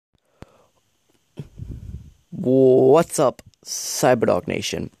What's up, Cyberdog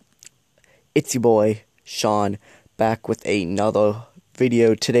Nation? It's your boy, Sean, back with another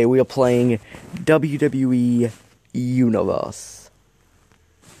video. Today we are playing WWE Universe.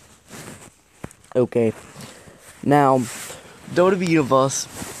 Okay, now, WWE Universe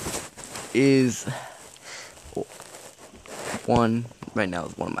is right now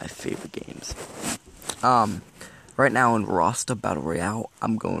is one of my favorite games. Right now in roster Battle Royale,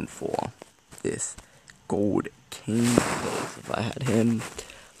 I'm going for this Gold King, because if I had him,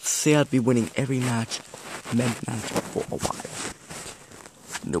 say I'd be winning every men's match for a while.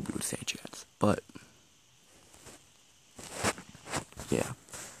 Nobody would stand a chance, but yeah.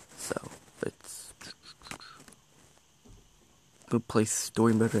 So we'll play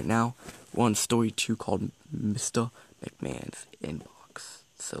story mode right now. We're on story 2 called Mr. McMahon's Inbox.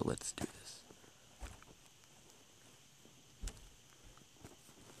 So let's do this.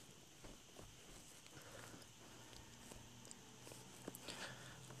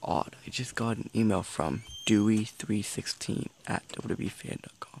 Odd. I just got an email from Dewey316 at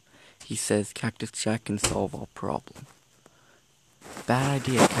wwfan.com. He says Cactus Jack can solve our problem. Bad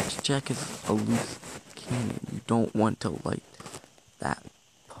idea. Cactus Jack is a loose cannon. You don't want to light that.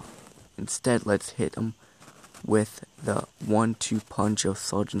 Instead, let's hit him with the 1-2 punch of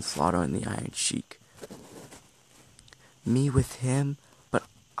Sergeant Slaughter and the Iron Sheik. Me with him, but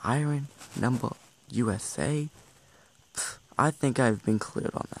Iron Number USA? I think I've been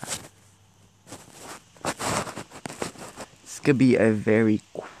cleared on that. It's gonna be a very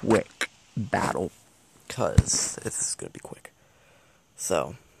quick battle, cause this is gonna be quick.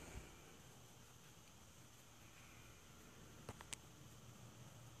 So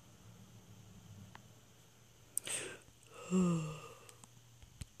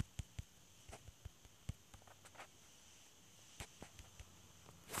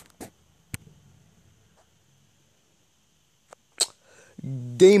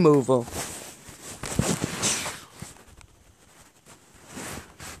game over.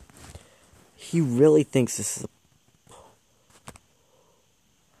 He really thinks this is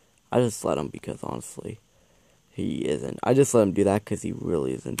I just let him because honestly, he isn't. I just let him do that because he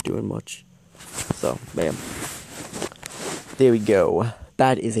really isn't doing much. So, bam. There we go.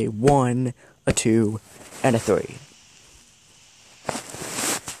 That is a 1, a 2, and a 3.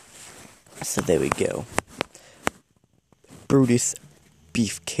 So there we go. Brutus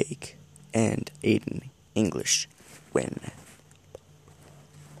Beefcake and Aiden English win.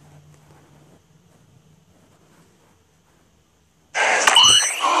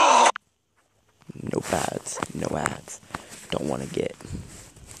 No ads, no ads. Don't want to get.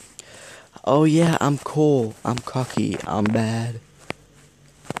 Oh yeah, I'm cool. I'm cocky. I'm bad.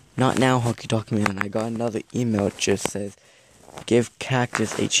 Not now, Honky Talky Man. I got another email that just says, give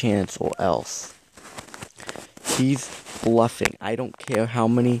Cactus a chance or else. He's bluffing. I don't care how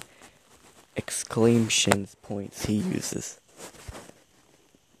many exclamation points he uses.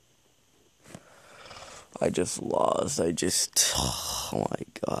 I just lost. Oh my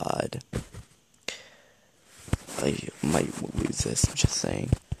god. I might lose this, I'm just saying.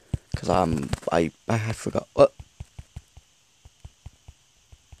 Cause I had forgot.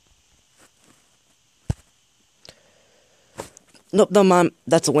 Nope, never mind.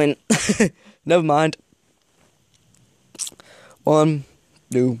 That's a win. Never mind. 1,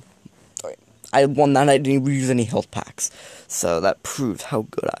 2, 3. I won that. I didn't even use any health packs. So that proves how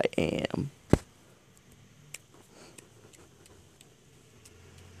good I am.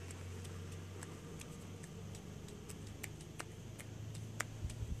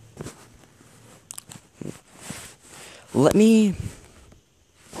 Let me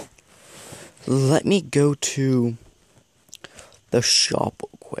go to the shop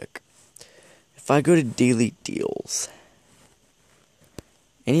real quick. If I go to daily deals,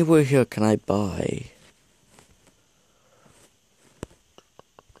 anywhere here can I buy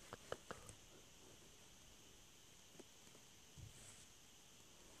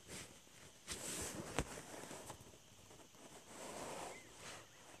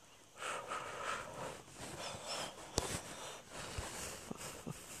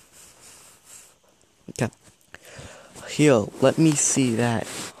here, let me see that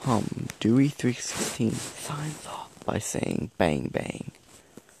Dewey316 signs off by saying bang bang.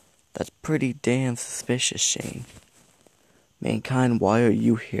 That's pretty damn suspicious, Shane. Mankind, why are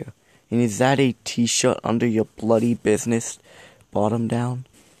you here? And is that a t-shirt under your bloody business bottom down?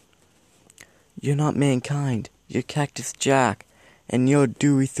 You're not Mankind, you're Cactus Jack, and you're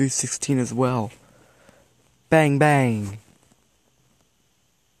Dewey316 as well. Bang bang.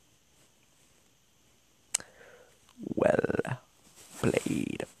 Well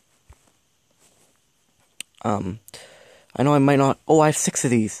played. I know I might not. Oh, I have 6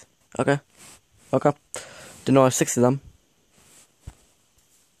 of these. Okay. Didn't know I have 6 of them.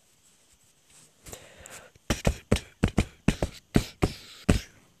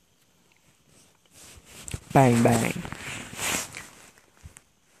 Bang, bang.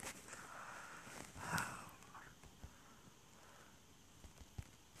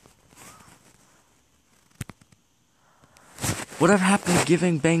 Whatever happened to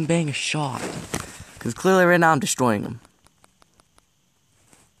giving Bang Bang a shot? Because clearly right now I'm destroying him.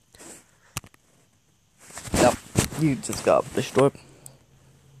 Yep, you just got destroyed.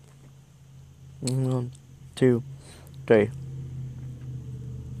 1, 2, 3.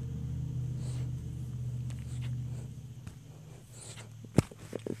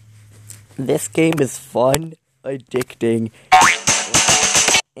 This game is fun, addicting,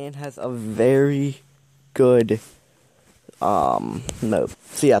 and has a very good mode.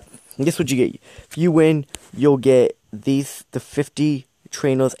 So yeah, guess what you get. If you win, you'll get the 50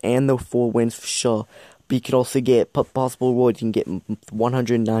 trainers and the 4 wins for sure. But you can also get possible rewards. You can get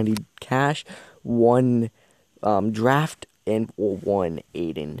 190 cash, 1 draft, and or 1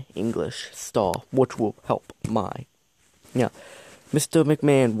 Aiden English star, which will help my. Yeah. Mr.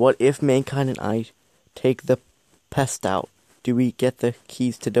 McMahon, what if Mankind and I take the pest out? Do we get the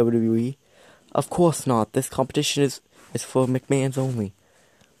keys to WWE? Of course not. This competition is for McMahons only.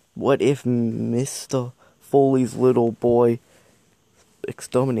 What if Mr. Foley's little boy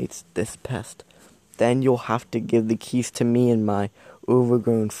exterminates this pest? Then you'll have to give the keys to me and my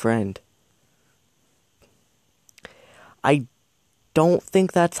overgrown friend. I don't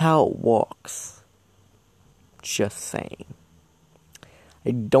think that's how it works. Just saying. I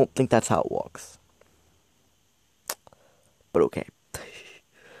don't think that's how it works. But okay.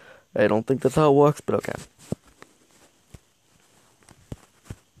 I don't think that's how it works, but okay.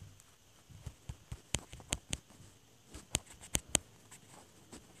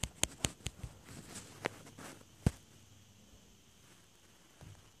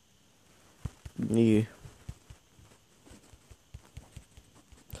 You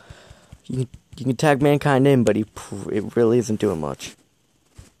can tag Mankind in, but it really isn't doing much.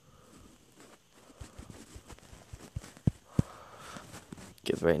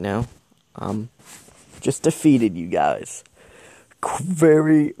 Because right now, just defeated you guys.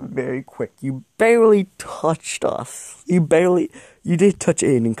 Very, very quick. You barely touched us. You did touch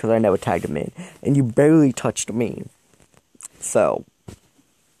Aiden because I never tagged him in. And you barely touched me. So,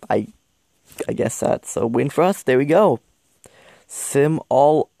 I guess that's a win for us. There we go. Sim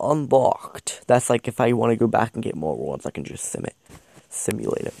all unlocked. That's like if I want to go back and get more rewards, I can just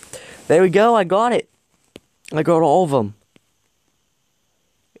simulate it. There we go, I got it. I got all of them.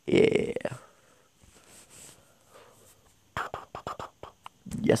 Yeah.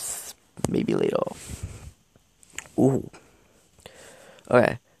 Yes, maybe later. Ooh.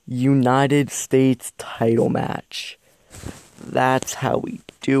 Okay, United States title match. That's how we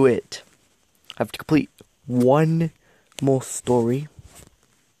do it. I have to complete 1 more story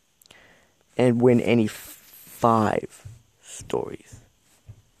and win any 5 stories.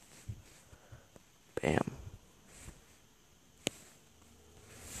 Bam.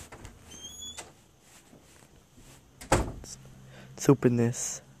 Let's open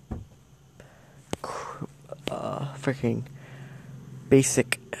this freaking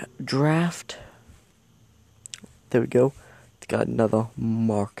basic draft. There we go. It's got another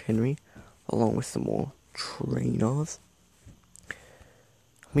Mark Henry along with some more trainers.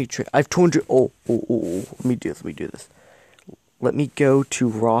 I have 200. Oh. Let me do this. Let me go to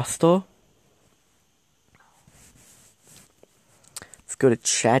roster. Let's go to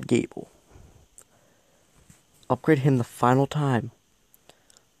Chad Gable. Upgrade him the final time.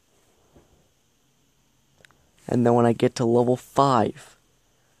 And then when I get to level 5,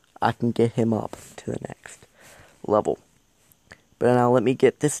 I can get him up to the next level. But now let me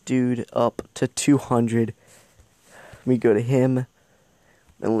get this dude up to 200. Let me go to him.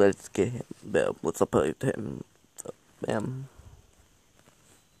 And let's get him. Let's upgrade him. Bam.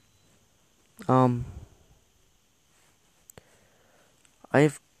 I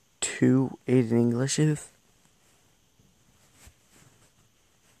have 2 Aiden Englishes.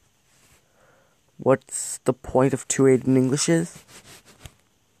 What's the point of 2 Aiden Englishes?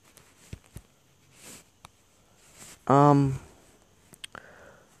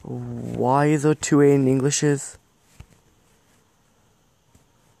 Why is there 2 Aiden Englishes?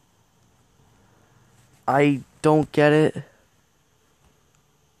 I don't get it.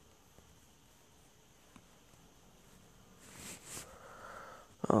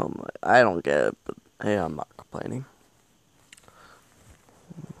 I don't get it, but hey, I'm not complaining.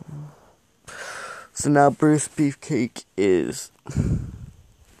 So now Bruce Beefcake is...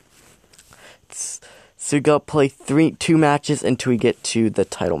 So you gotta play 2 matches until we get to the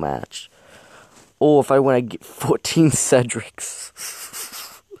title match. Or if I want to get 14 Cedrics.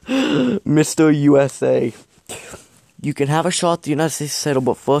 Mr. USA. You can have a shot at the United States title,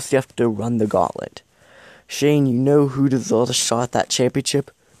 but first you have to run the gauntlet. Shane, you know who deserves a shot at that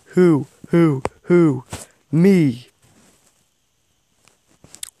championship? Who? Me.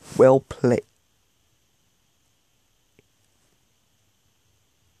 Well played.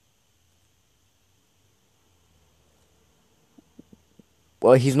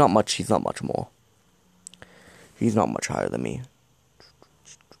 Well, he's not much more. He's not much higher than me.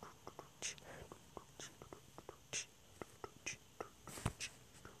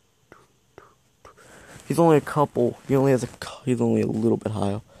 He's only a couple. He's only a little bit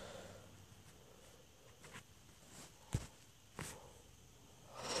higher.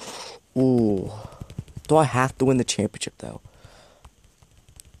 Ooh. Do I have to win the championship, though?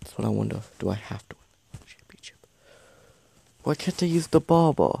 That's what I wonder. Do I have to win the championship? Why can't I use the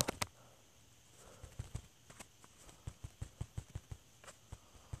barber?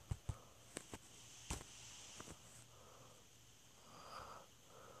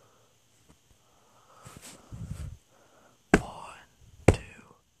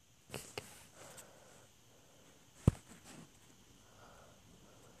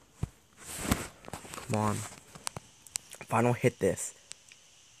 Come on. If I don't hit this.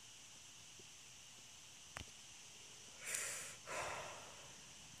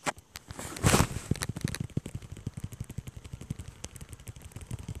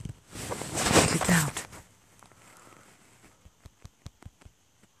 Kick out.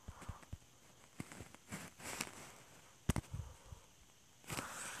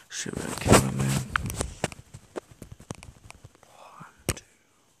 Should I kill him, man? 1, 2.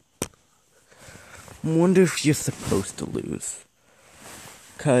 I wonder if you're supposed to lose.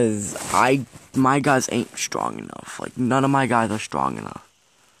 Cause my guys ain't strong enough. Like, none of my guys are strong enough.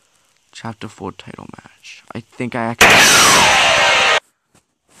 Chapter 4 title match. I think I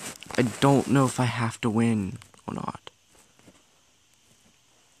don't know if I have to win or not.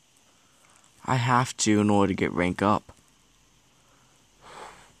 I have to in order to get rank up.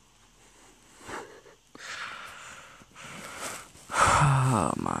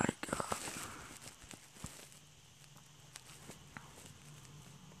 Oh my god.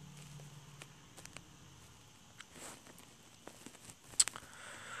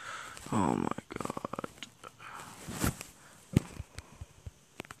 Oh my god.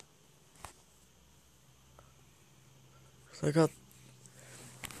 So I got...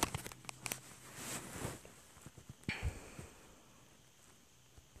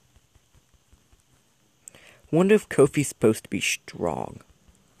 Wonder if Kofi's supposed to be strong.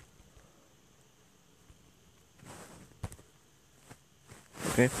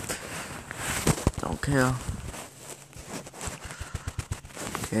 Okay. Don't care.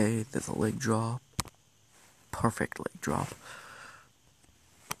 Okay, there's a leg drop. Perfect leg drop.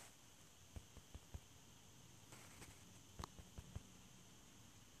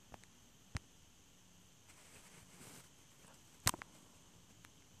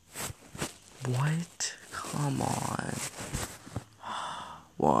 What? Come on.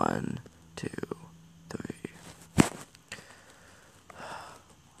 1, 2, 3.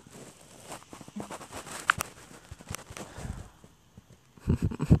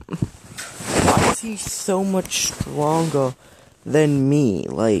 Why is he so much stronger than me?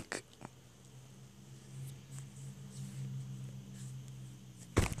 Like...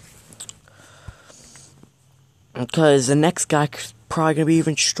 Because the next guy's probably gonna be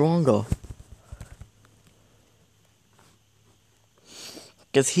even stronger.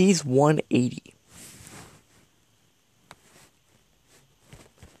 Because he's 180.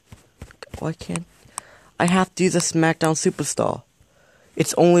 Why can't... I have to use a SmackDown Superstar.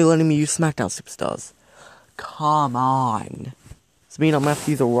 It's only letting me use SmackDown Superstars. Come on. Does it mean I'm gonna have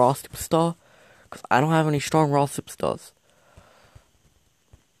to use a Raw Superstar? Because I don't have any strong Raw Superstars.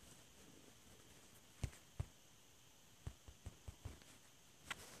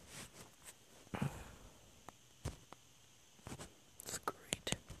 It's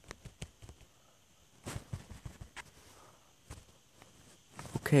great.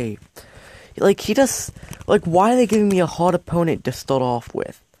 Okay. Like, he just... Like, why are they giving me a hard opponent to start off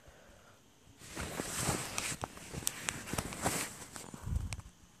with?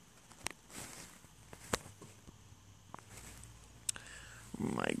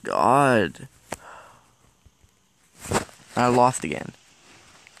 Oh my god. I lost again.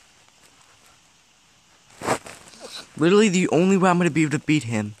 Literally, the only way I'm going to be able to beat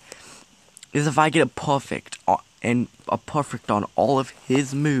him is if I get a perfect and a perfect on all of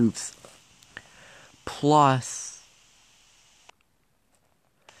his moves, plus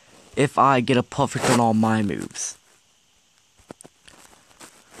if I get a perfect on all my moves.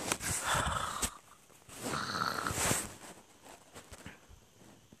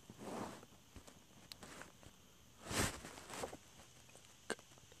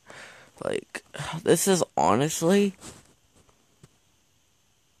 Like, this is honestly,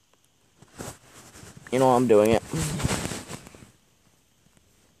 you know, I'm doing it.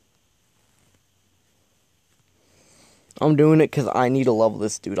 I'm doing it because I need to level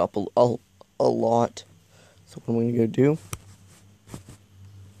this dude up a lot. So what I'm going to go do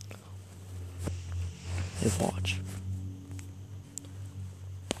is watch.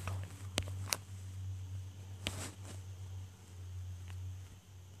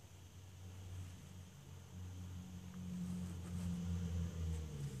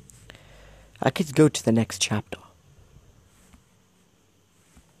 I could go to the next chapter.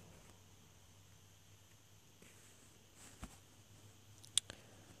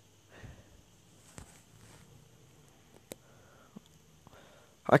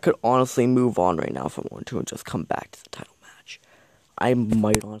 I could honestly move on right now if I wanted to and just come back to the title match. I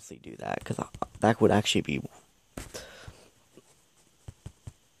might honestly do that because that would actually be...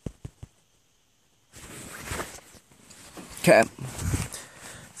 Okay.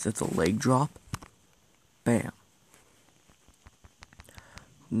 So it's a leg drop. Bam.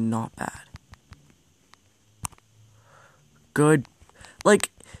 Not bad. Good. Like,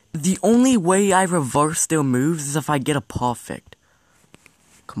 the only way I reverse their moves is if I get a perfect.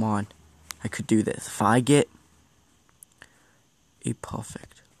 Come on. I could do this. If I get a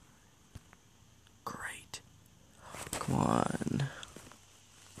perfect. Great. Come on.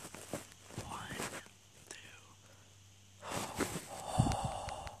 1, 2.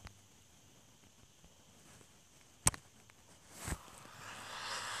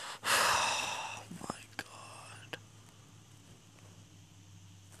 Oh my god.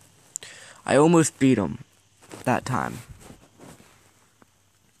 I almost beat him that time.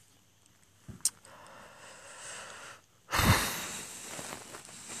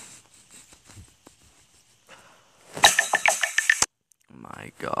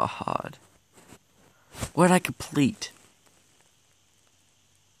 My god. What did I complete?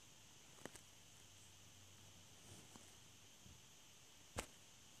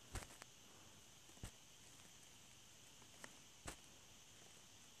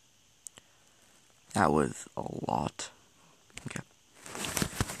 That was a lot. Okay.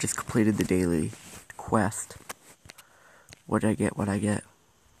 Just completed the daily quest. What did I get? What did I get?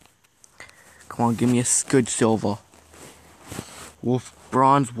 Come on, give me a good silver.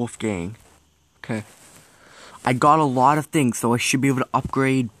 Bronze Wolfgang. Okay. I got a lot of things, so I should be able to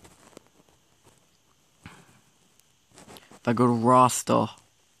upgrade. If I go to roster,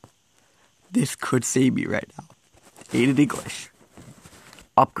 this could save me right now. Hated English.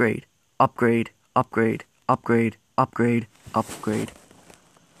 Upgrade. Upgrade. Upgrade. Upgrade. Upgrade. Upgrade.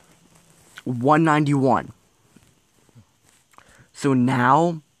 191. So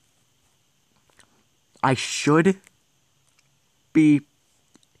now I should be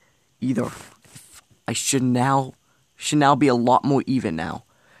either. I should now be a lot more even now.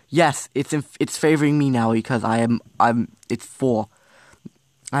 Yes, it's favoring me now because it's 4.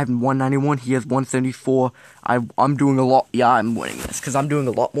 I have 191, he has 174. I'm doing a lot. Yeah, I'm winning this because I'm doing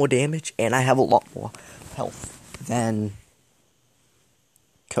a lot more damage and I have a lot more health than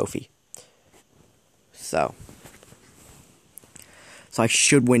Kofi. So I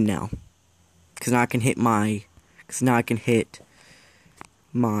should win now because now I can hit my.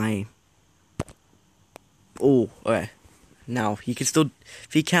 Oh, okay. Now, he can still...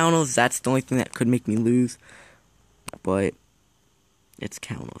 If he counters, that's the only thing that could make me lose. But... It's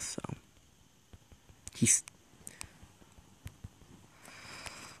counters, so... He's...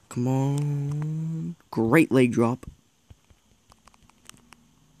 Come on... Great leg drop.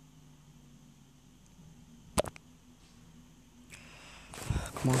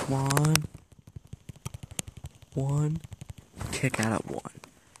 Come on, come on. 1. Kick out at 1.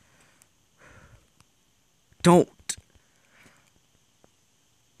 Don't.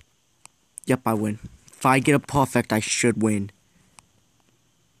 Yep, I win. If I get a perfect, I should win.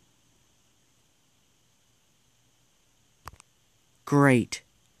 Great.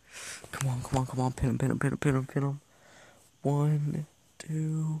 Come on, come on, come on. Pin him, pin him, pin him, pin him, pin him. 1,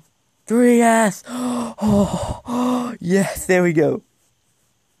 2, 3, yes! Oh, yes, there we go.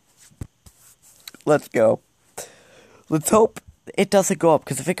 Let's go. Let's hope it doesn't go up,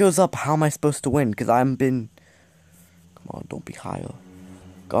 because if it goes up, how am I supposed to win? Because I've been... Come on, don't be higher.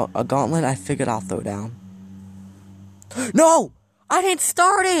 A gauntlet I figured I'll throw down. No! I didn't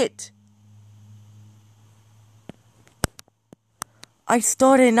start it! I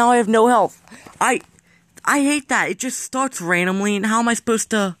started and now I have no health. I hate that. It just starts randomly, and how am I supposed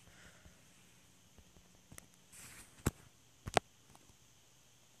to...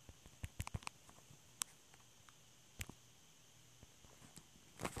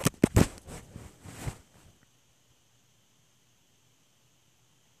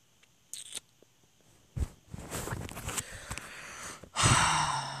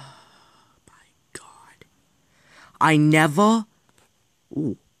 I never...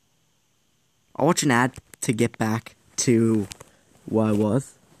 Ooh. I'll watch an ad to get back to where I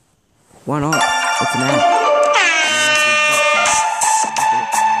was. Why not? It's an ad.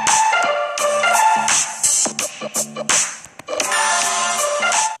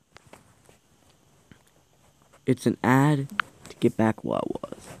 It's an ad to get back where I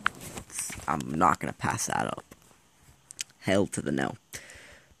was. I'm not gonna pass that up. Hell to the no.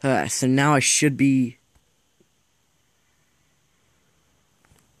 Alright, so now I should be...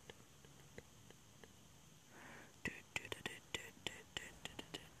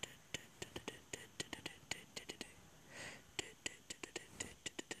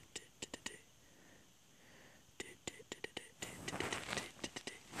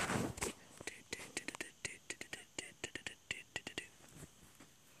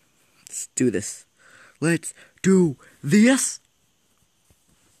 Let's do this. Let's do this.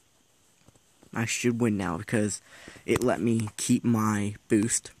 I should win now because it let me keep my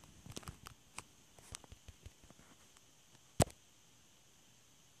boost.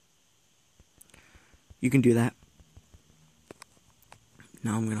 You can do that.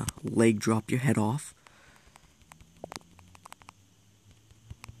 Now I'm gonna leg drop your head off.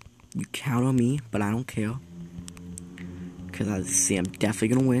 You count on me, but I don't care. Because I see I'm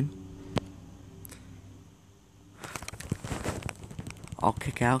definitely gonna win. I'll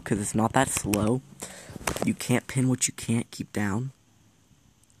kick out because it's not that slow. You can't pin what you can't keep down.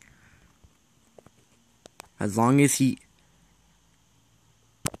 As long as he...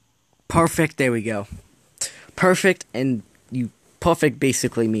 Perfect, there we go. Perfect, and you... Perfect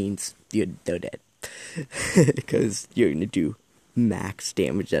basically means they're dead. Because you're going to do max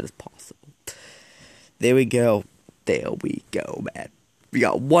damage that is possible. There we go. There we go, man. We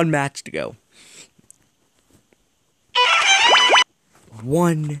got one match to go.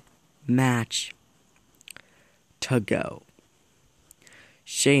 One match to go.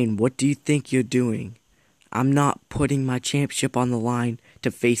 Shane, what do you think you're doing? I'm not putting my championship on the line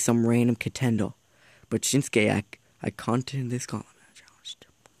to face some random contender. But Shinsuke, I content this gauntlet challenge.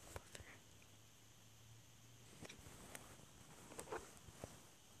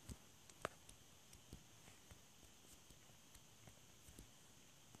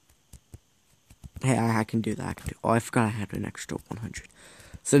 Hey, I can do that. Oh, I forgot I had an extra 100.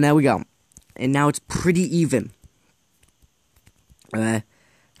 So now we go. And now it's pretty even. I'm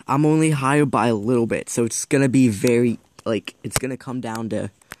only higher by a little bit. So it's going to be very, like, it's going to come down to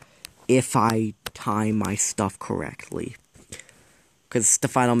if I time my stuff correctly. Because it's the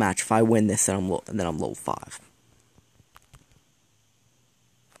final match. If I win this, then I'm level 5.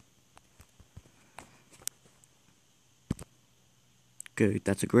 Good,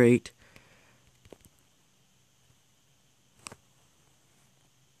 that's a great.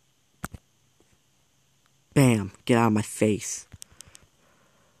 Bam, get out of my face.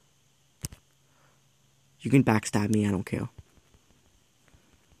 You can backstab me, I don't care.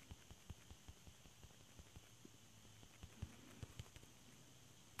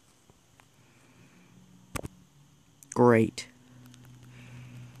 Great.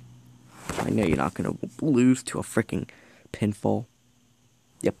 I know you're not gonna lose to a freaking pinfall.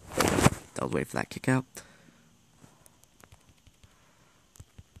 Yep. I was waiting for that kick out.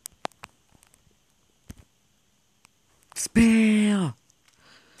 Spear!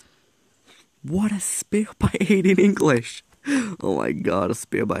 What a spear by Aiden English. Oh my god, a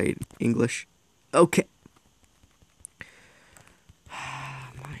spear by Aiden English. Okay.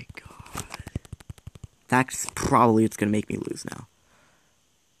 My god. That's probably what's gonna make me lose now.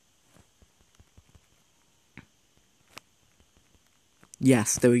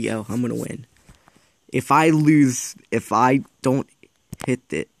 Yes, there we go. I'm gonna win. If I lose, if I don't hit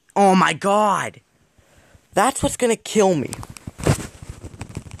it. Oh my god! That's what's gonna kill me.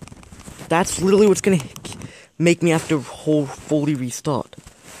 That's literally what's gonna make me have to fully restart.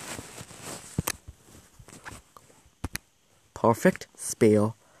 Perfect.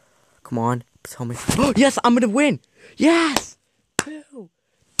 Spear. Come on. Tell me. Oh, yes, I'm gonna win! Yes! 2,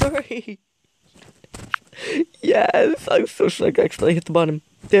 3. Yes! I'm so shook. I actually hit the button.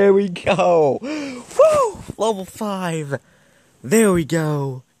 There we go. Woo! Level 5. There we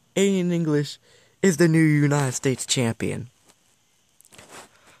go. A in English is the new United States champion.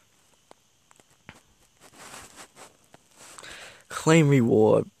 Claim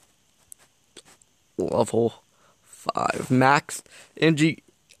reward. Level 5. Max energy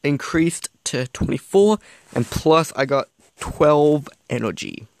increased to 24. And plus I got 12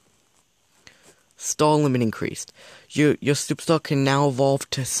 energy. Star limit increased. Your superstar can now evolve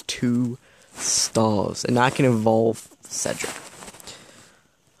to 2 stars. And I can evolve Cedric.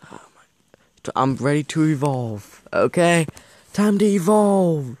 I'm ready to evolve. Okay? Time to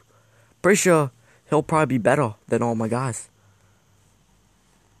evolve. Pretty sure he'll probably be better than all my guys.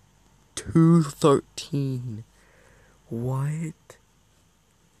 213. What?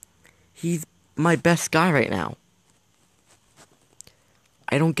 He's my best guy right now.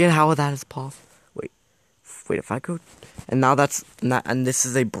 I don't get how that is possible. Wait, if I go... And now that's... And this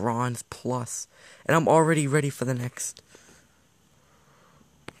is a bronze plus. And I'm already ready for the next...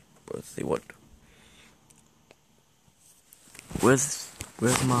 Let's see what... Where's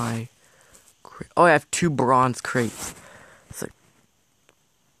my... Oh, I have 2 bronze crates. It's like...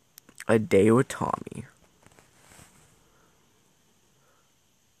 A day with Tommy.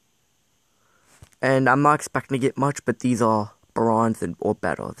 And I'm not expecting to get much, but these are bronze or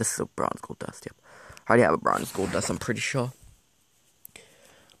better. This is a bronze gold dust, yep. I already have a bronze gold dust, I'm pretty sure. I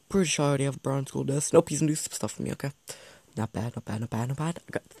already have a bronze gold dust. Nope, he's gonna do some stuff for me, okay? Not bad.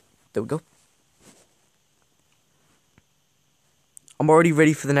 There we go. I'm already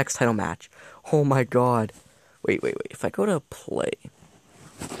ready for the next title match. Oh my god. Wait. If I go to play...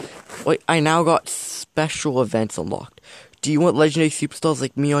 Wait, I now got special events unlocked. Do you want legendary superstars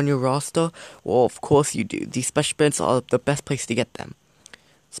like me on your roster? Well, of course you do. These special events are the best place to get them.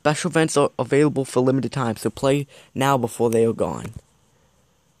 Special events are available for limited time, so play now before they are gone.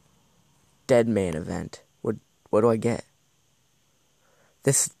 Dead Man event. What do I get?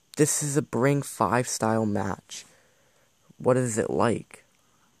 This is a Bring 5 style match. What is it like?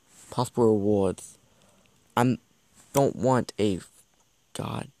 Possible rewards. Don't want a...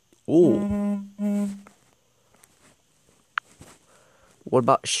 God. Ooh. What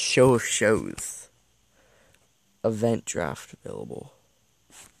about shows? Event draft available.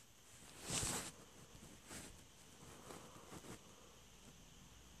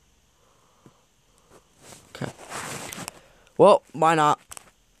 Okay. Well, why not?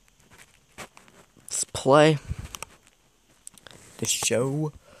 Let's play the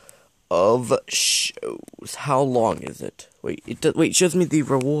show of shows. How long is it? Wait, it shows me the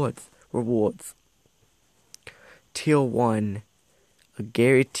rewards. Tier 1, a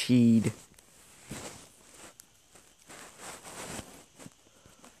guaranteed.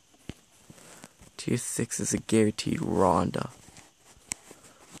 Tier 6 is a guaranteed Ronda.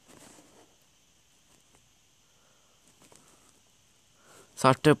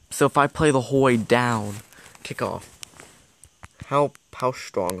 So if I play the whole way down, kick off. How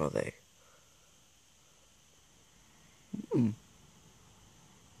strong are they?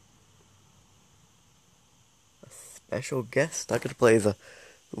 A special guest? I could play the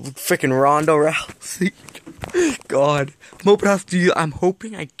freaking Ronda Rousey. God, I'm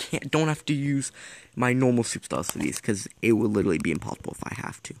hoping I don't have to use my normal superstars for these, because it would literally be impossible if I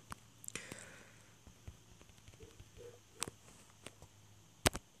have to.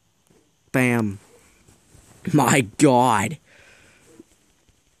 Bam. My God.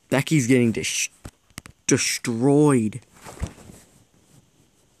 Becky's getting destroyed.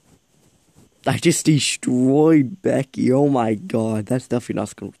 I just destroyed Becky. Oh my God. That's definitely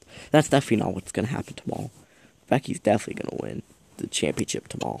not what's gonna happen tomorrow. Becky's definitely gonna win the championship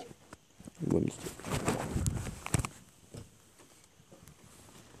tomorrow. Women's team.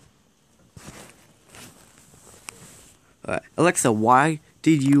 Alright. Alexa, why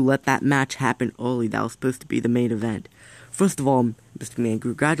did you let that match happen early? That was supposed to be the main event. First of all, Mr. Man,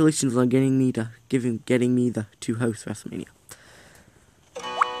 congratulations on getting me to host WrestleMania.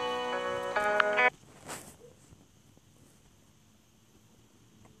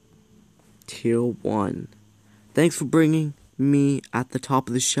 Tier 1. Thanks for bringing me at the top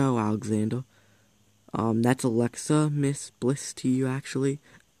of the show, Alexander. That's Alexa, Miss Bliss to you, actually.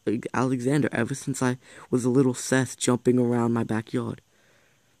 Alexander, ever since I was a little Seth jumping around my backyard.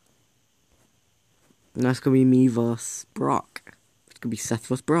 And that's gonna be me vs. Brock. It's gonna be Seth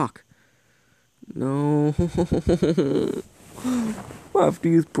vs. Brock. No. I have to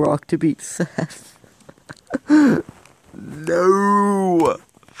use Brock to beat Seth. No.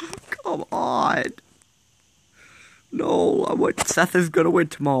 Come on. No, Seth is gonna win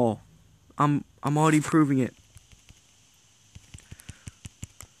tomorrow. I'm already proving it.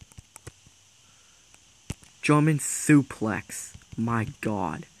 German suplex. My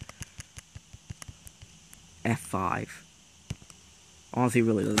God. F5. Honestly, it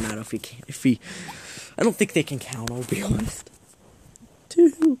really doesn't matter if he can. I don't think they can count. I'll be honest.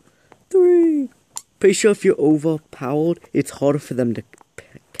 2, 3. Pretty sure if you're overpowered, it's harder for them to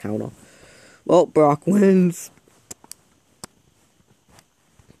counter. Well, Brock wins.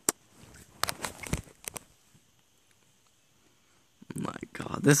 My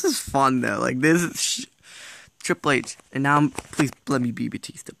God, this is fun though. Like this is Triple H, and now please let me be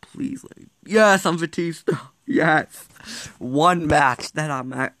Batista. Please let me. Yes, I'm Batista. Yes, one match that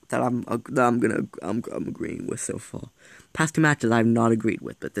I'm agreeing with so far. Past 2 matches I've not agreed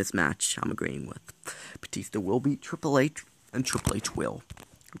with, but this match I'm agreeing with. Batista will beat Triple H, and Triple H will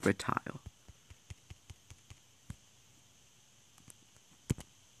retire.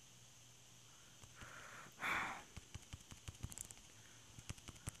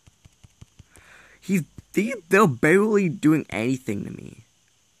 They're barely doing anything to me.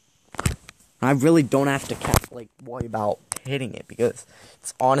 I really don't have to worry about hitting it because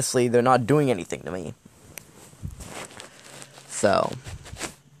it's honestly they're not doing anything to me. So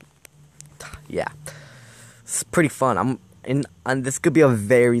yeah, it's pretty fun. And this could be a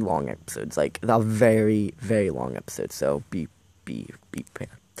very long episode. It's like a very, very long episode. So be prepared.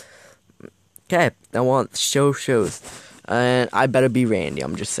 Okay, I want shows, and I better be Randy.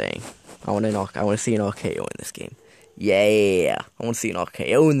 I'm just saying. I want to see an RKO in this game. Yeah, I want to see an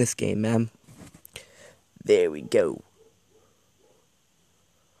RKO in this game, man. There we go.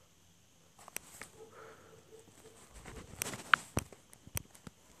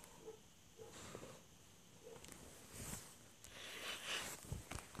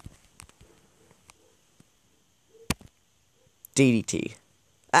 DDT.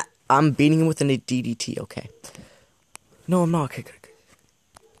 I'm beating him with a DDT, okay. No, I'm not. Okay, good.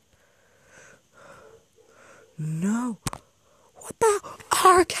 No. What the?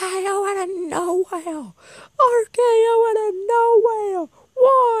 RKO out of nowhere. RKO out of nowhere.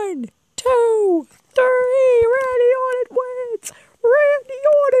 1, 2, 3. Randy Orton wins. Randy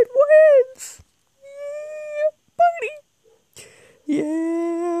Orton wins. Yeah, buddy.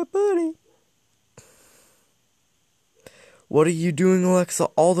 Yeah, buddy. What are you doing, Alexa?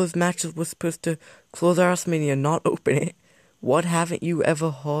 All those matches were supposed to close our WrestleMania, not open it. What, haven't you ever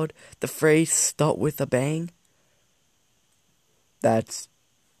heard the phrase "start with a bang"? That's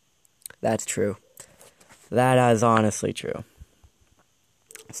true. That is honestly true.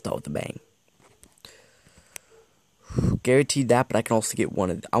 Start with a bang. Guaranteed that, but I can also get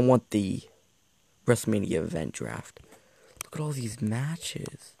one of. I want the WrestleMania event draft. Look at all these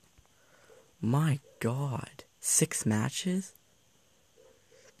matches. My God. 6 matches?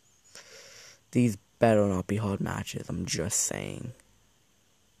 These better not be hard matches, I'm just saying.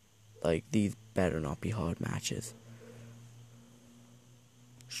 Like, these better not be hard matches.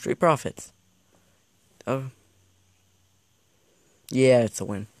 Street Profits. Oh. Yeah, it's a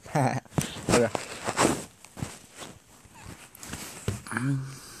win. Okay.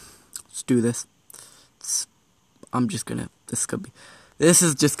 Let's do this. This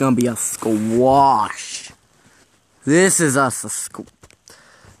is just gonna be a squash. This is just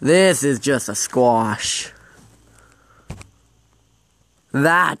a squash.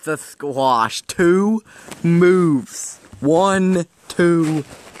 That's a squash. 2 moves. 1, 2,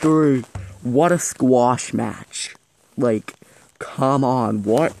 3. What a squash match. Like, come on.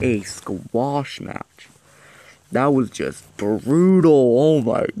 What a squash match. That was just brutal. Oh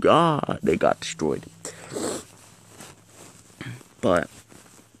my God. They got destroyed. But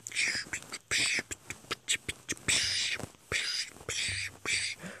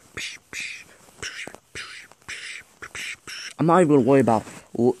I'm not even gonna worry about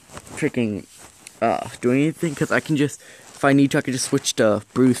freaking doing anything, because I can just, if I need to, I can just switch to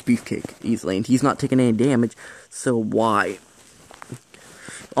Bruce Beefcake easily, and he's not taking any damage, so why?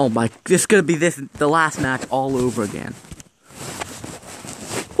 Oh my, this is gonna be the last match all over again.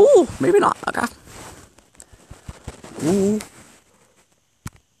 Ooh, maybe not, okay. Ooh.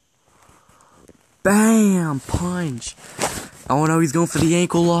 Bam! Punch! Oh no, he's going for the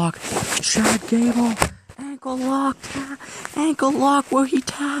ankle lock. Chad Gable! Ankle lock, tap! Ankle lock, will he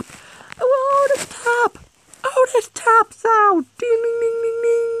tap? Oh, Otis tap! Otis taps out! Ding, ding, ding, ding,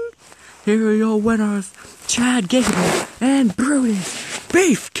 ding! Here are your winners, Chad Gable and Brutus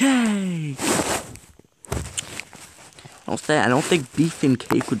Beefcake! I don't think beef and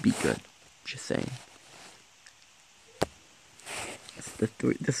cake would be good. Just saying.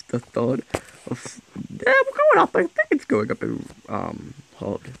 This is the third of. Yeah, we're going up. I think it's going up in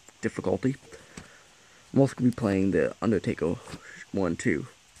hard difficulty. I'm also gonna be playing the Undertaker 1 too.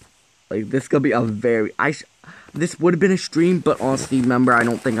 Like, this is gonna be a very. this would have been a stream, but honestly, remember, I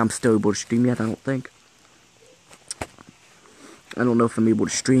don't think I'm still able to stream yet, I don't think. I don't know if I'm able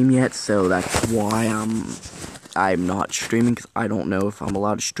to stream yet, so that's why I'm not streaming, because I don't know if I'm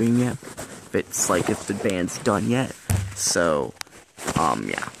allowed to stream yet. If it's like, if the band's done yet. So,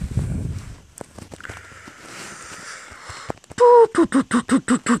 yeah.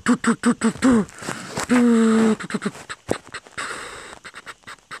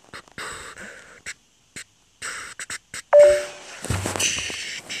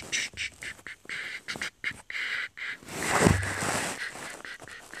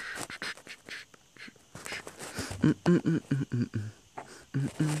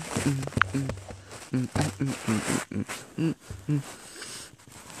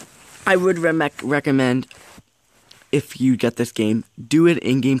 I would recommend, if you get this game, do an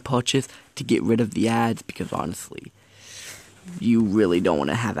in-game purchase to get rid of the ads, because honestly, you really don't want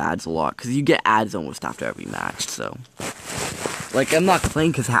to have ads a lot, because you get ads almost after every match, so. Like, I'm not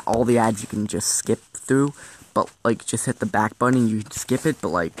complaining, because all the ads you can just skip through, but, like, just hit the back button and you can skip it, but,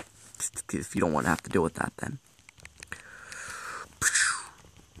 like, if you don't want to have to deal with that, then.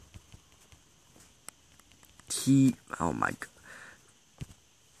 Oh my god.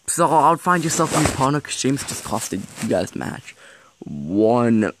 So, I'll find yourself a new partner, because James just costed you guys a match.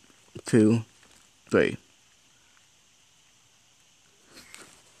 1, 2, 3.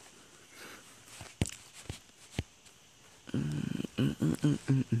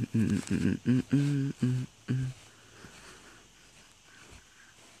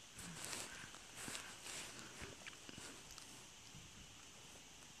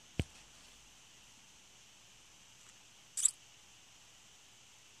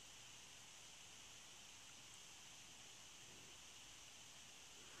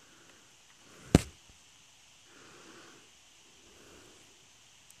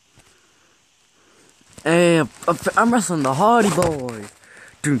 Hey, I'm wrestling the Hardy Boys.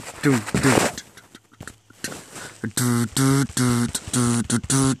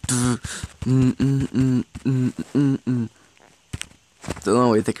 The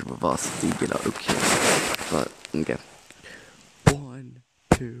only way they could reverse is to get out, okay. But, okay. 1,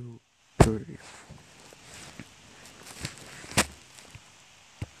 2, 3.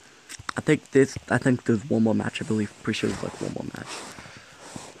 I think there's one more match, I believe. Pretty sure there's like one more match.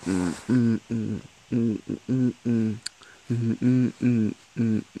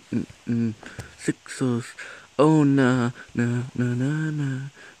 Sixers. Oh nah nah nah nah nah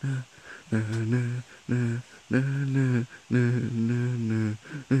nah nah nah nah nah nah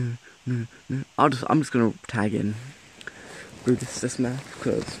nah. I'm just gonna tag in Brutus this match,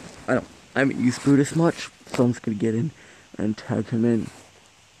 because I haven't used Brutus much, so I'm just gonna get in and tag him in.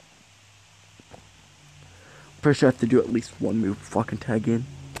 Pretty sure I have to do at least one move before I can tag in.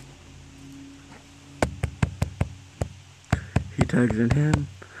 He tags in him,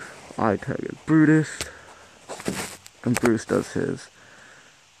 I tag in Brutus, and Brutus does his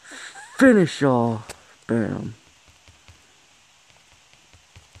finish off. Bam.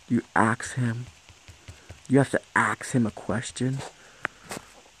 You ask him. You have to ask him a question.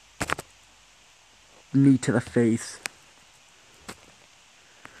 Knee to the face.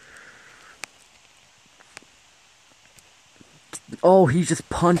 Oh, he just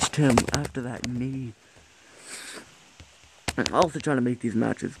punched him after that knee. I'm also trying to make these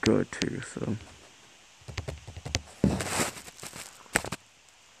matches good too, so.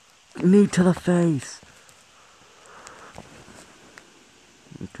 Knee to the face.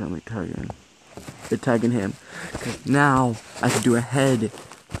 Tell me tagging. They're tagging him. Cause now I can do a head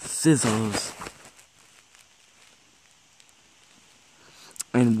scissors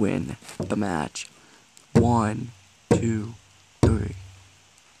and win the match. 1, 2, 3.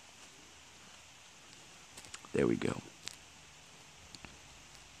 There we go.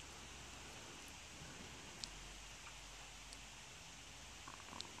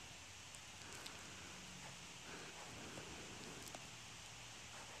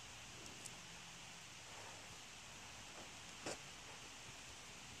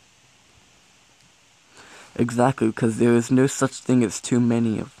 Exactly, because there is no such thing as too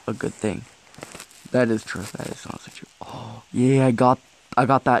many of a good thing. That is true. That is honestly true. Oh, yeah, I got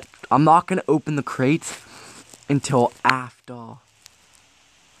that. I'm not gonna open the crates until after.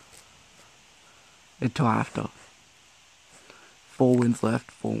 Until after. 4 wins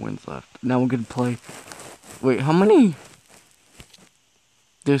left. 4 wins left. Now we're gonna play. Wait, how many?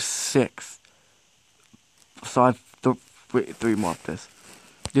 There's 6. So I've 3 more of this.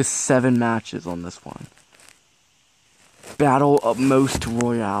 There's 7 matches on this one. Battle of Most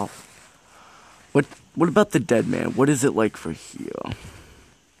Royale. What about the Dead Man? What is it like for here?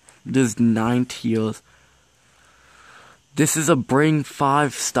 There's 9 tiers. This is a Bring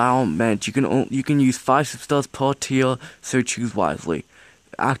 5 style match. You can use 5 superstars per tier, so choose wisely.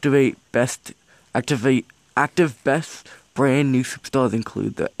 Active best brand new superstars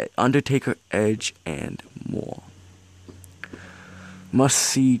include the Undertaker, Edge, and more. Must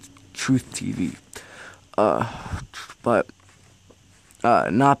see Truth TV. But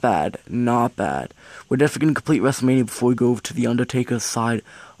not bad. We're definitely gonna complete WrestleMania before we go over to the Undertaker side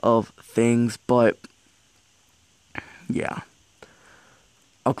of things, but yeah.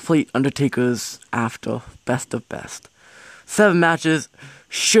 I'll complete Undertaker's after best of best. 7 matches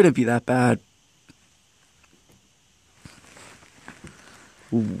shouldn't be that bad.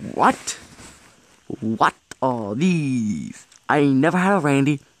 What are these? I never had a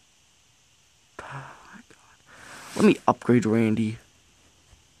Randy. Oh my God. Let me upgrade Randy.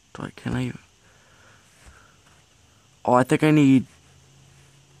 Can I? Oh, I think I need.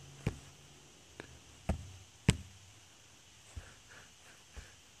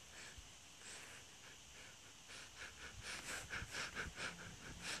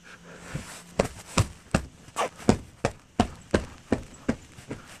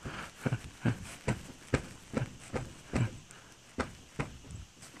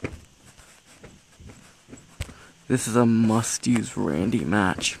 This is a must-use Randy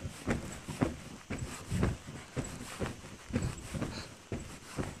match.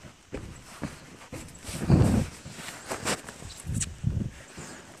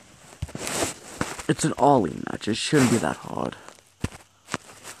 It's an Ollie match. It shouldn't be that hard.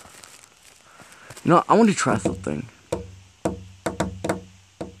 You know, I want to try something.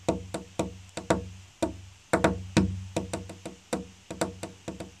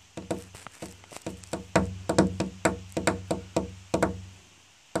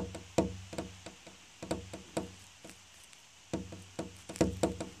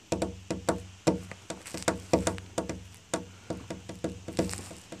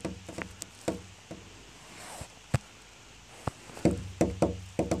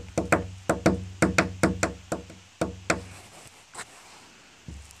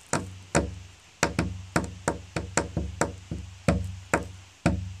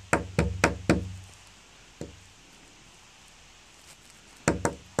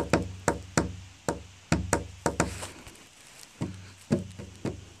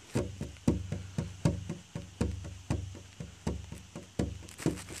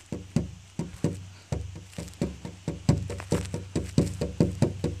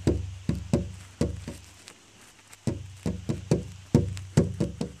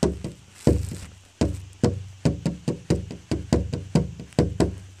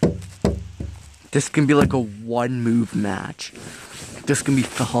 This can be like a 1-move match. This can be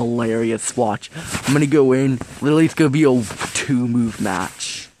hilarious. Watch. I'm gonna go in. Literally, it's gonna be a 2-move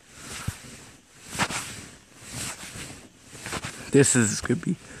match. This is gonna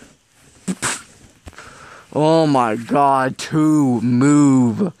be. Oh my God,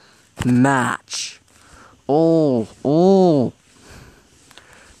 2-move match. Oh.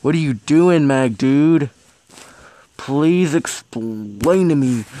 What are you doing, Mag dude? Please explain to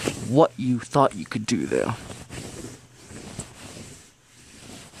me what you thought you could do there.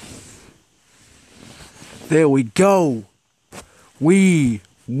 There we go. We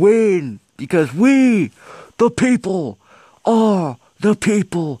win because we, the people, are the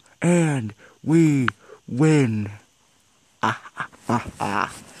people, and we win. Ah, ah, ah,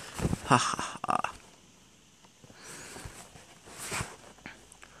 ah. Ha, ha, ha.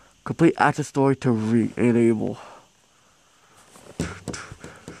 Complete active story to re-enable.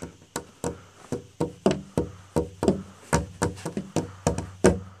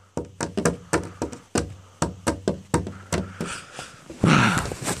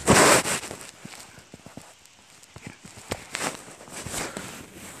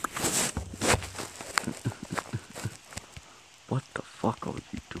 What the fuck are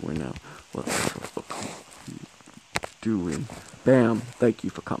you doing now? What the fuck are you doing? Bam, thank you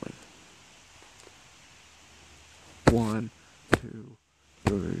for coming. 1, 2,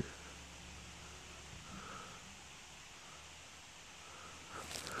 3.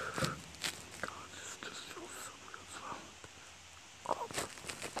 God, this just feels so real. Oh.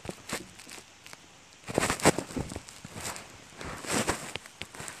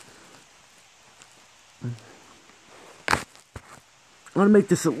 I'm gonna make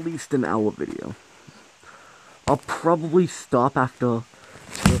this at least an hour video. I'll probably stop after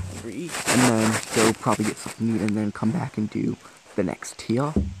tier 3, and then go probably get something new, and then come back and do the next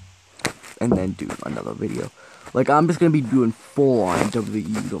tier, and then do another video. Like, I'm just gonna be doing full-on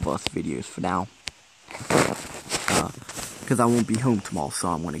WWE Universe videos for now. Because I won't be home tomorrow, so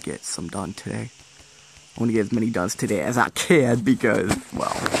I'm gonna get some done today. I want to get as many done today as I can because,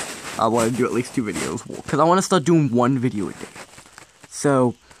 well, I want to do at least 2 videos. Because I want to start doing 1 video a day.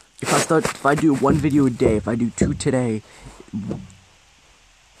 So, if I do 1 video a day, if I do 2 today,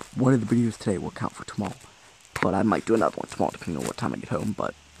 one of the videos today will count for tomorrow. But I might do another one tomorrow depending on what time I get home,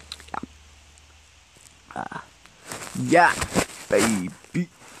 but, yeah, baby.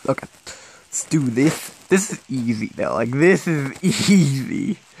 Okay, let's do this. This is easy though, like, this is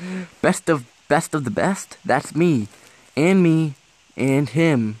easy. Best of the best, that's me, and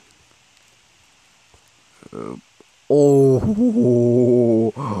him. Let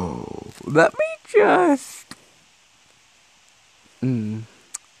me just...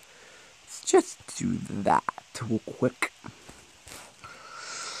 Let's just do that real quick.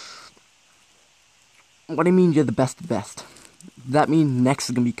 What do you mean you're the best of the best? Does that mean next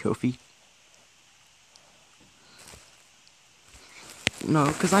is gonna be Kofi? No,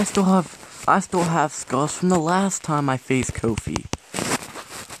 because I still have scars from the last time I faced Kofi.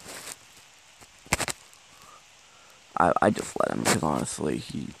 I just let him, because honestly,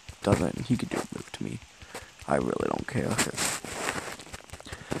 he could do a move to me. I really don't care, because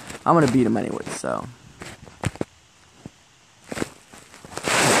I'm gonna beat him anyway, so.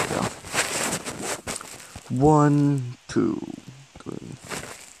 There we go. 1, 2, 3.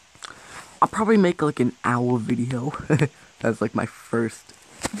 I'll probably make like an hour video. That's like my first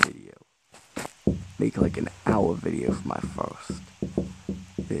video. Make like an hour video for my first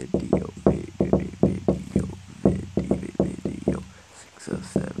video.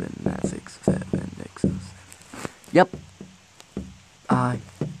 607, not 607, 607. Yep. I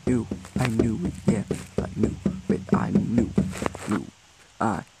knew it, yeah. I knew it, I knew it.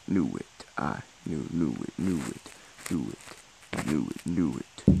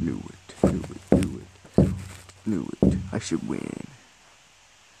 I should win.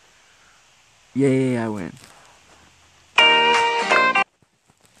 Yay, I win.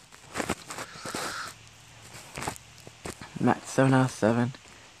 Match 7 out of 7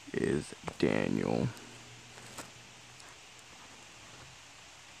 is Daniel.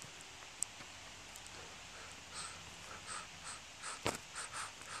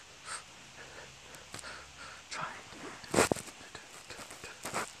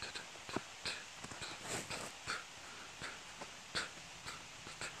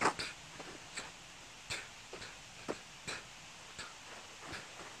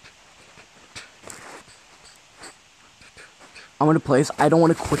 I'm gonna play this. I don't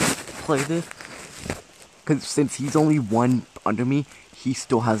want to quick play this, because since he's only 1 under me, he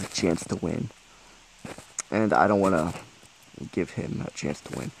still has a chance to win. And I don't want to give him a chance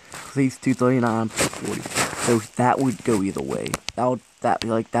to win. So he's 239, I'm 240. So that would go either way. The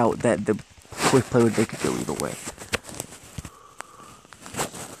quick play would make it go either way.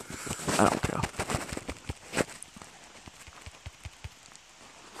 I don't care.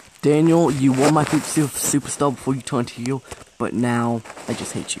 Daniel, you won my superstar before you turned heel, but now I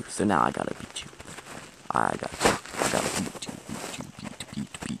just hate you. So now I gotta beat you. I gotta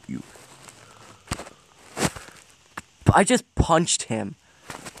beat you. I just punched him.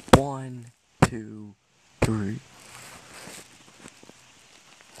 1, 2, 3.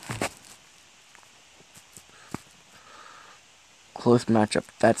 Close matchup.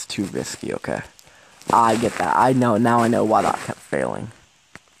 That's too risky. Okay, I get that. I know now. I know why that kept failing.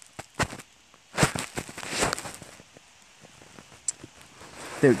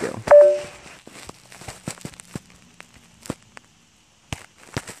 There we go.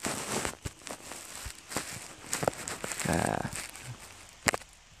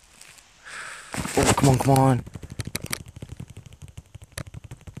 Oh, come on.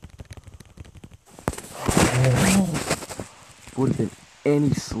 Would have been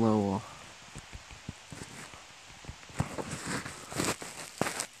any slower.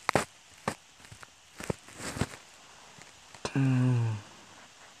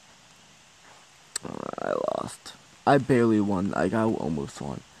 I lost. I barely won. Like, I almost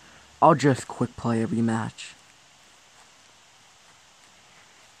won. I'll just quick play every match.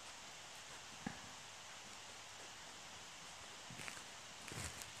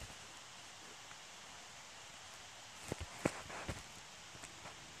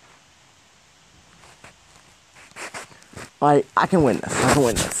 I can win this. I can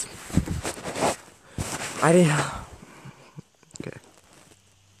win this. I didn't. Okay.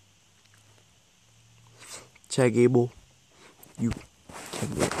 Chad Gable, you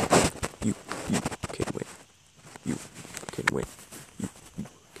can win. You can win. You can win. You can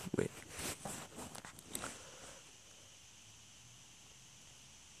win.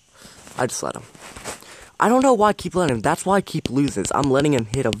 I just let him. I don't know why I keep letting him. That's why I keep losing. I'm letting him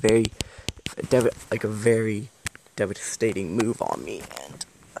hit a very... like a very devastating move on me, and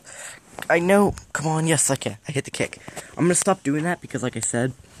I know. Come on, yes, I can. I hit the kick. I'm gonna stop doing that because, like I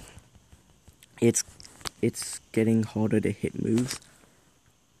said, it's getting harder to hit moves.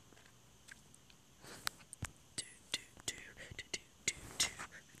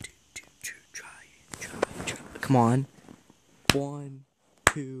 Come on. 1,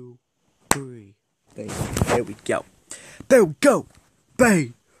 2, 3. There we go. There we go.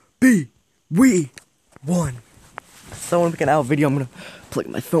 Baby, we won. So when we get out of video, I'm gonna play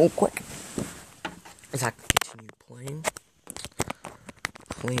my phone quick. As I continue playing.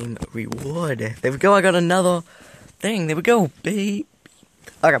 Claim reward. There we go. I got another thing. There we go, baby.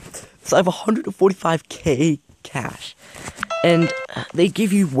 Okay, so I have 145k cash, and they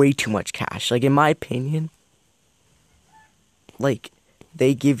give you way too much cash. Like in my opinion, like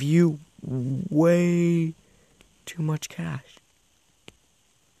they give you way too much cash.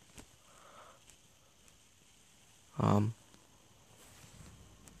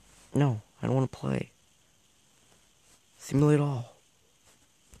 No, I don't want to play. Simulate all.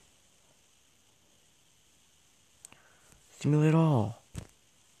 Simulate all.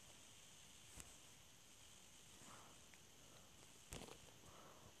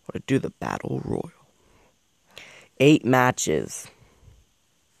 Or do the battle royal. 8 matches.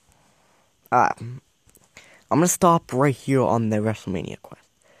 I'm gonna stop right here on the WrestleMania quest,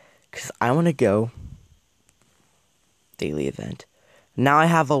 cause I wanna go daily event. Now I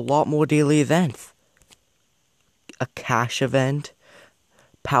have a lot more daily events. A cash event,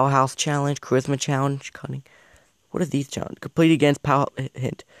 powerhouse challenge, charisma challenge, cutting. What are these challenges? Complete against power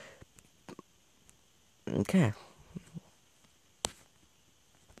hint. Okay.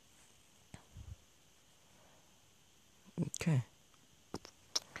 Okay.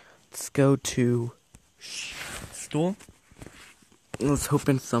 Let's go to store. Let's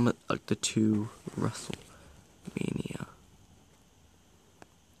open some of like the 2 WrestleMania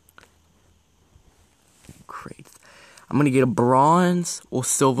crates. I'm gonna get a bronze or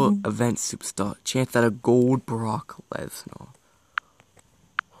silver event superstar. Chance at a gold Brock Lesnar.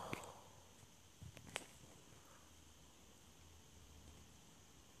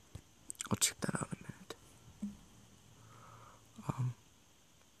 I'll check that out in a minute.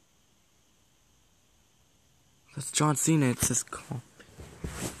 That's John Cena. It says comp.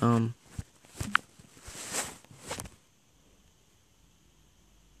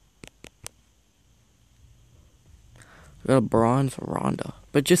 We got a bronze Ronda,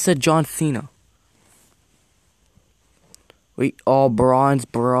 but it just said John Cena. Wait, oh, bronze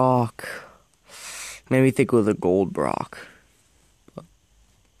Brock. Made me think it was a gold Brock.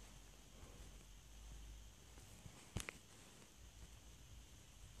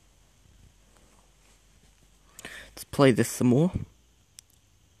 Let's play this some more.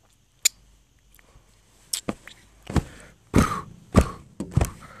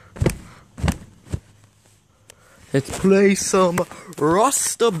 Let's play some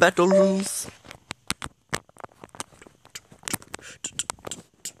roster battles.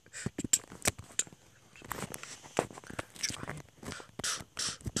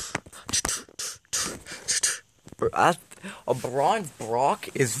 A bronze Brock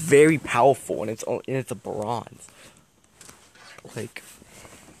is very powerful, and it's a bronze. Like,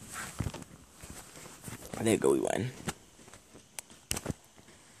 there you go, we win.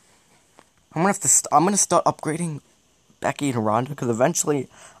 I'm gonna start upgrading Becky and Ronda, because eventually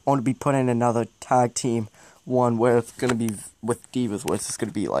I want to be putting another tag team one where it's gonna be with Divas, where it's just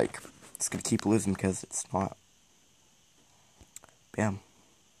gonna be like, it's gonna keep losing because it's not. Bam.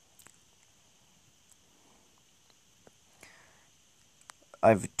 I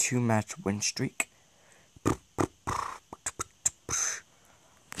have a 2-match win streak.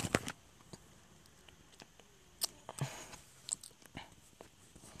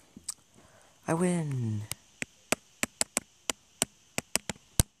 I win.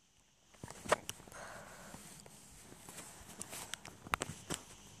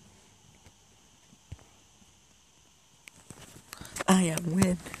 I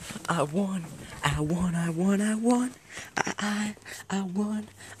win. I won. I won. I won. I won. I won.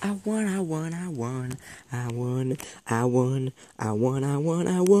 I won. I won. I won. I won. I won. I won. I won.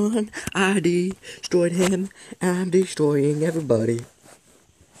 I won. I destroyed him. I'm destroying everybody.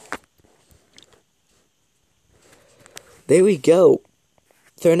 There we go.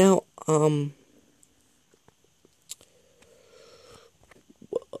 So now,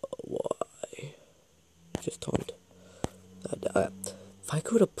 why? Just don't. If I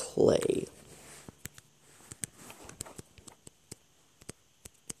go to play.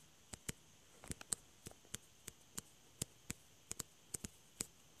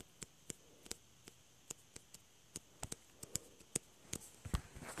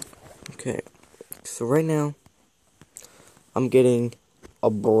 Okay, so right now, I'm getting a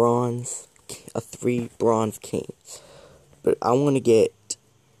 3 bronze cane. But I want to get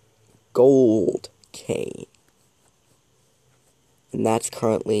gold cane. And that's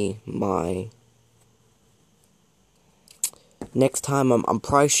currently my... Next time, I'm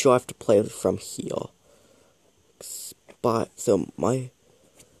probably sure I have to play from here. So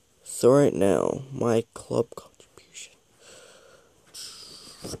right now, my club contribution.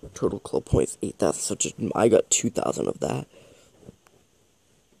 Total club points, 8,000. So I got 2,000 of that.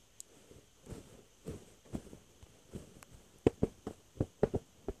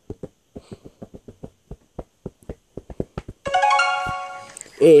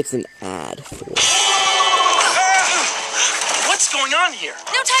 It's an ad for... What's going on here?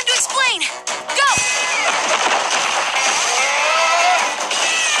 No time to explain! Go!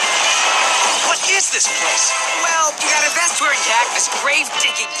 What is this place? Well, you got a vest-wearing cactus,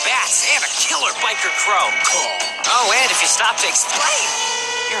 grave-digging bats, and a killer biker crow. Oh, and if you stop to explain,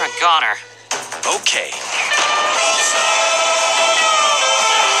 you're a goner. Okay.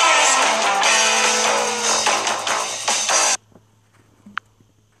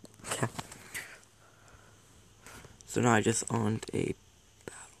 So now I just earned a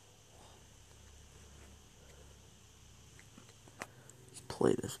battle. Let's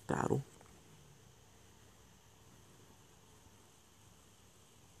play this battle.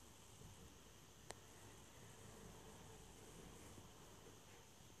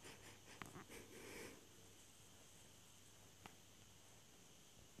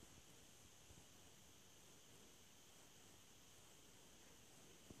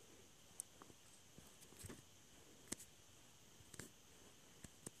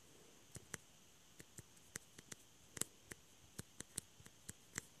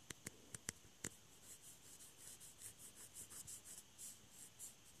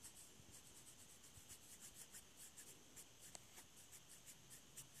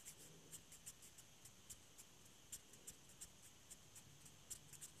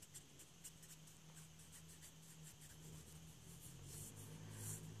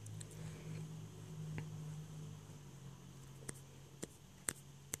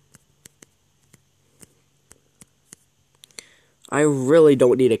 I really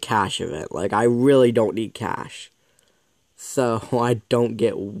don't need a cash event. Like, I really don't need cash. So, I don't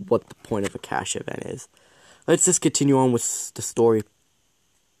get what the point of a cash event is. Let's just continue on with the story.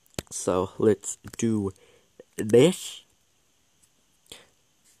 So, let's do this.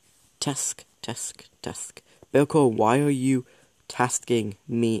 Task. Belko, why are you tasking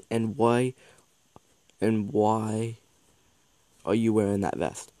me, and why are you wearing that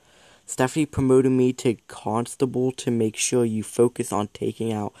vest? Stephanie promoted me to constable to make sure you focus on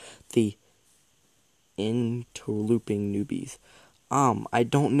taking out the interlooping newbies. I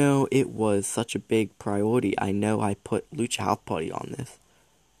don't know it was such a big priority. I know I put Lucha House Party on this.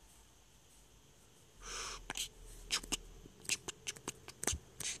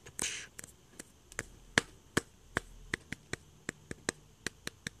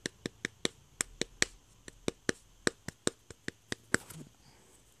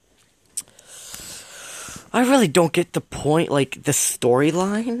 I really don't get the point, like, the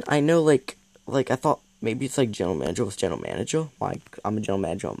storyline. I know, like, I thought maybe it's like general manager was general manager. I'm a general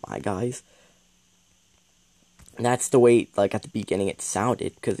manager on my guys. And that's the way, like, at the beginning it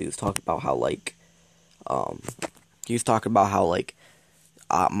sounded, because he was talking about how, like,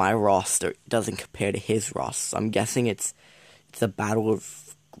 my roster doesn't compare to his roster. So I'm guessing it's a battle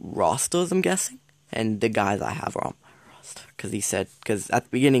of rosters, I'm guessing. And the guys I have are on my roster. Because at the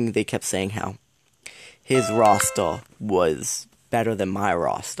beginning they kept saying how his roster was better than my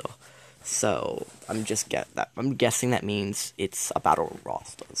roster. So, I'm guessing that means it's a battle of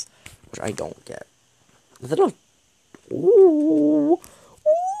rosters, which I don't get. Is it a... Ooh.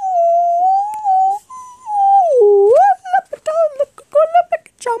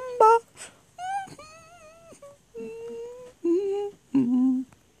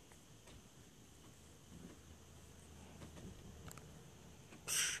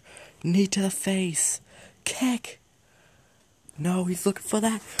 Knee to the face. Kick. No, he's looking for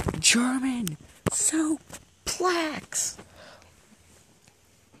that German suplex.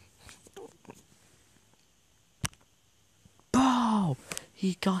 Bow.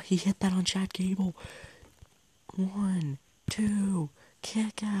 He hit that on Chad Gable. 1, 2,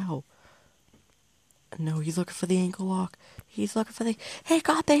 kick out. No, he's looking for the ankle lock. He got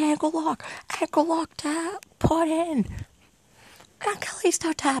the ankle lock. Ankle lock tap. Put in. And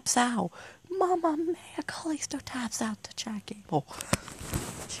Kalisto taps out. Mama mia, Kalisto taps out to Chad Gable.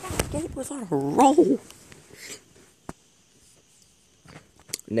 Chad Gable was on a roll.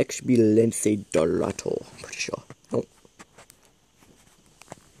 Next should be Lindsay Dorato. I'm pretty sure. Nope.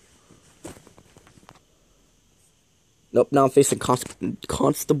 Nope, now I'm facing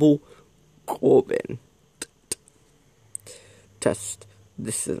Constable Corbin. Test.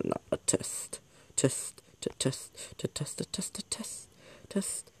 This is not a test. Test. To test. To test. To test. To test.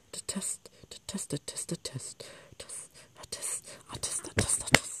 Test. To test. To test. To test. To test. Test. A test. A test. A test.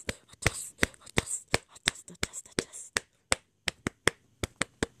 A test. A test. A test. A test. A test. A test.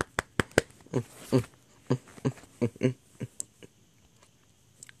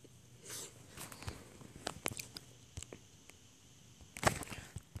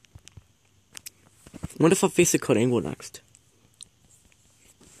 What if I face a Kurt Angle next?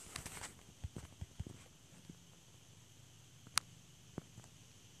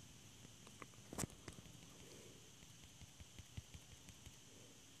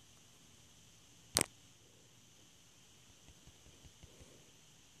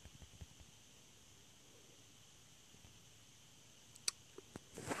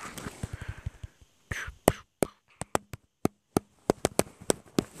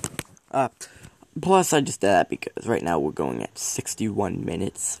 Plus I just did that because right now we're going at 61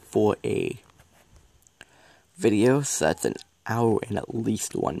 minutes for a video, so that's an hour and at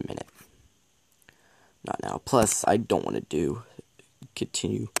least 1 minute. Not now. Plus, I don't want to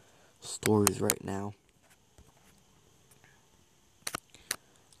continue stories right now.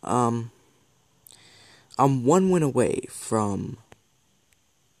 I'm 1 win away from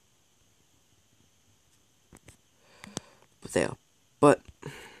there, but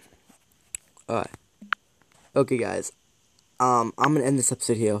alright. Okay, guys. I'm gonna end this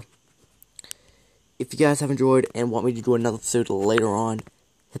episode here. If you guys have enjoyed and want me to do another episode later on,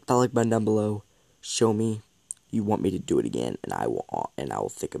 hit that like button down below. Show me you want me to do it again, and I will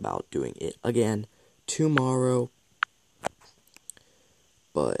think about doing it again tomorrow.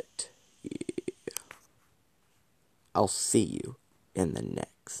 But yeah, I'll see you in the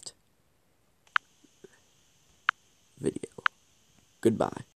next video. Goodbye.